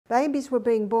Babies were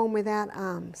being born without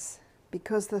arms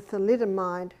because the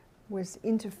thalidomide was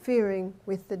interfering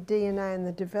with the DNA and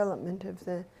the development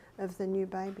of the new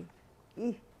baby.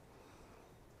 Ew.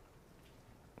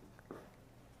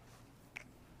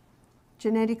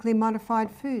 Genetically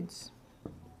modified foods.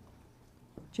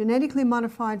 Genetically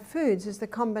modified foods is the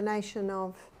combination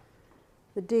of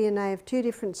the DNA of two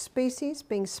different species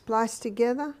being spliced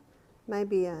together,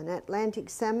 maybe an Atlantic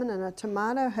salmon and a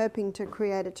tomato, hoping to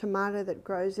create a tomato that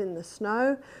grows in the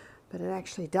snow, but it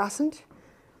actually doesn't.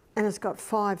 And it's got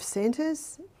 5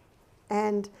 centres.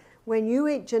 And when you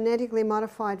eat genetically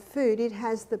modified food, it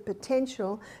has the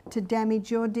potential to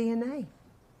damage your DNA.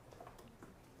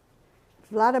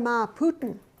 Vladimir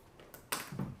Putin,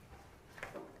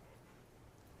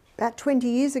 about 20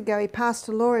 years ago, he passed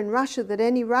a law in Russia that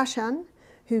any Russian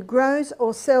who grows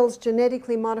or sells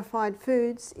genetically modified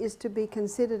foods is to be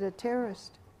considered a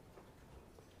terrorist.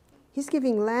 He's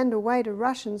giving land away to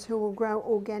Russians who will grow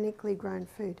organically grown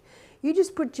food. You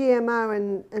just put GMO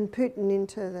and Putin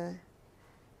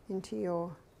into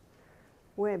your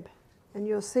web and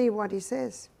you'll see what he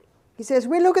says. He says,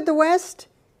 we look at the West,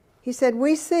 he said,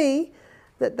 we see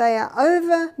that they are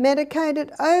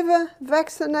over-medicated,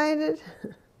 over-vaccinated,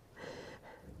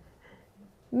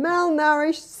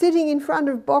 malnourished, sitting in front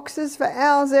of boxes for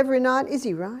hours every night. Is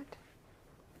he right?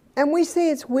 And we see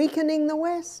it's weakening the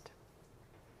West.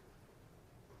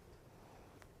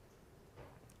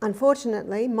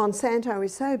 Unfortunately, Monsanto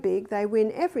is so big, they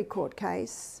win every court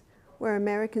case where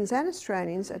Americans and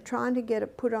Australians are trying to get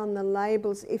it put on the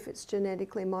labels if it's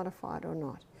genetically modified or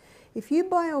not. If you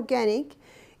buy organic,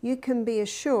 you can be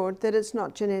assured that it's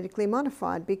not genetically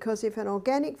modified, because if an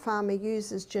organic farmer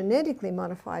uses genetically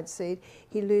modified seed,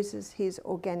 he loses his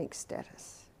organic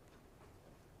status.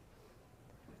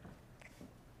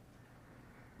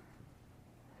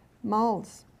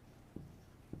 Molds.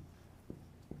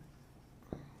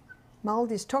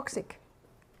 Mold is toxic.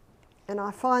 And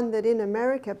I find that in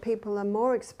America, people are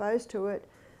more exposed to it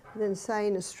than, say,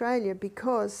 in Australia,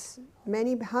 because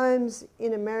many homes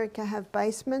in America have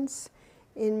basements.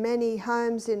 In many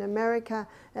homes in America,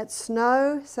 it's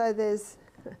snow, so there's,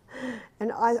 and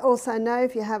I also know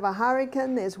if you have a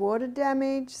hurricane, there's water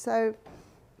damage, so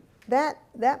that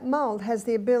mold has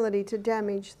the ability to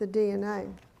damage the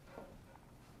DNA.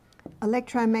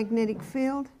 Electromagnetic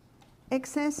field,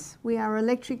 excess, we are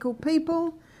electrical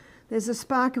people. There's a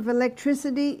spark of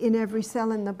electricity in every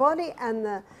cell in the body, and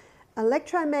the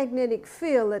electromagnetic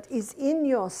field that is in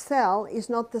your cell is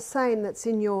not the same that's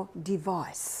in your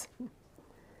device.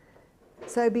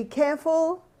 So be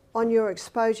careful on your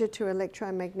exposure to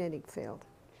electromagnetic field.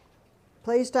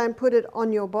 Please don't put it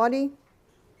on your body.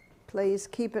 Please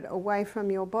keep it away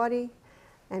from your body.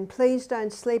 And please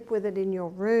don't sleep with it in your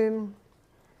room.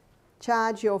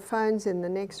 Charge your phones in the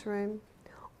next room.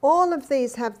 All of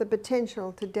these have the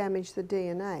potential to damage the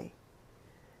DNA.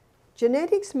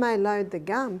 Genetics may load the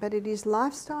gun, but it is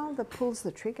lifestyle that pulls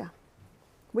the trigger.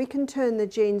 We can turn the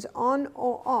genes on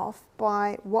or off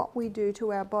by what we do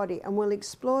to our body, and we'll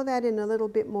explore that in a little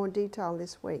bit more detail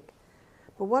this week.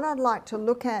 But what I'd like to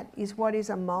look at is what is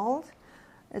a mold.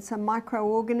 It's a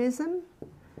microorganism.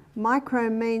 Micro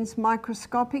means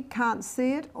microscopic, can't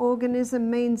see it.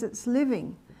 Organism means it's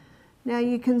living. Now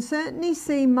you can certainly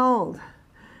see mold,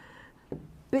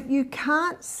 but you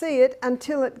can't see it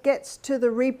until it gets to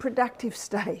the reproductive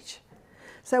stage.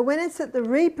 So when it's at the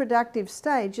reproductive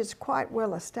stage, it's quite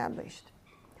well established.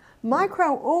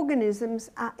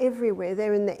 Microorganisms are everywhere.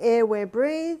 They're in the air we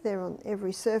breathe, they're on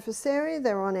every surface area,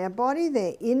 they're on our body,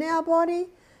 they're in our body.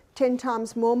 10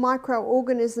 times more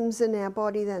microorganisms in our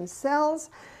body than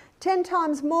cells. 10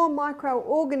 times more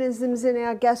microorganisms in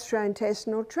our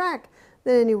gastrointestinal tract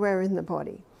than anywhere in the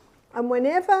body. And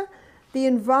whenever the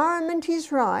environment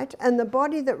is right and the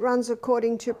body that runs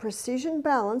according to precision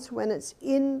balance, when it's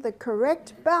in the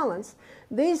correct balance,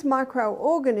 these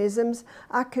microorganisms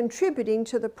are contributing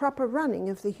to the proper running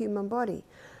of the human body.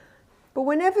 But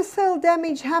whenever cell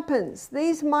damage happens,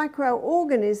 these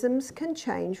microorganisms can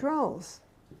change roles.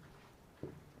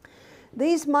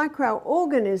 These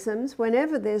microorganisms,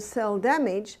 whenever there's cell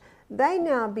damage, they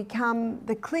now become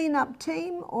the cleanup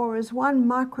team, or as one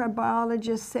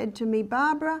microbiologist said to me,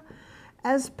 Barbara,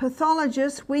 as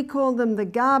pathologists, we call them the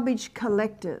garbage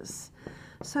collectors.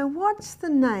 So what's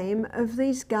the name of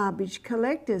these garbage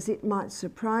collectors? It might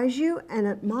surprise you, and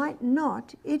it might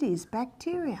not. It is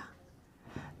bacteria.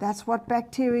 That's what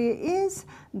bacteria is.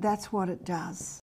 That's what it does.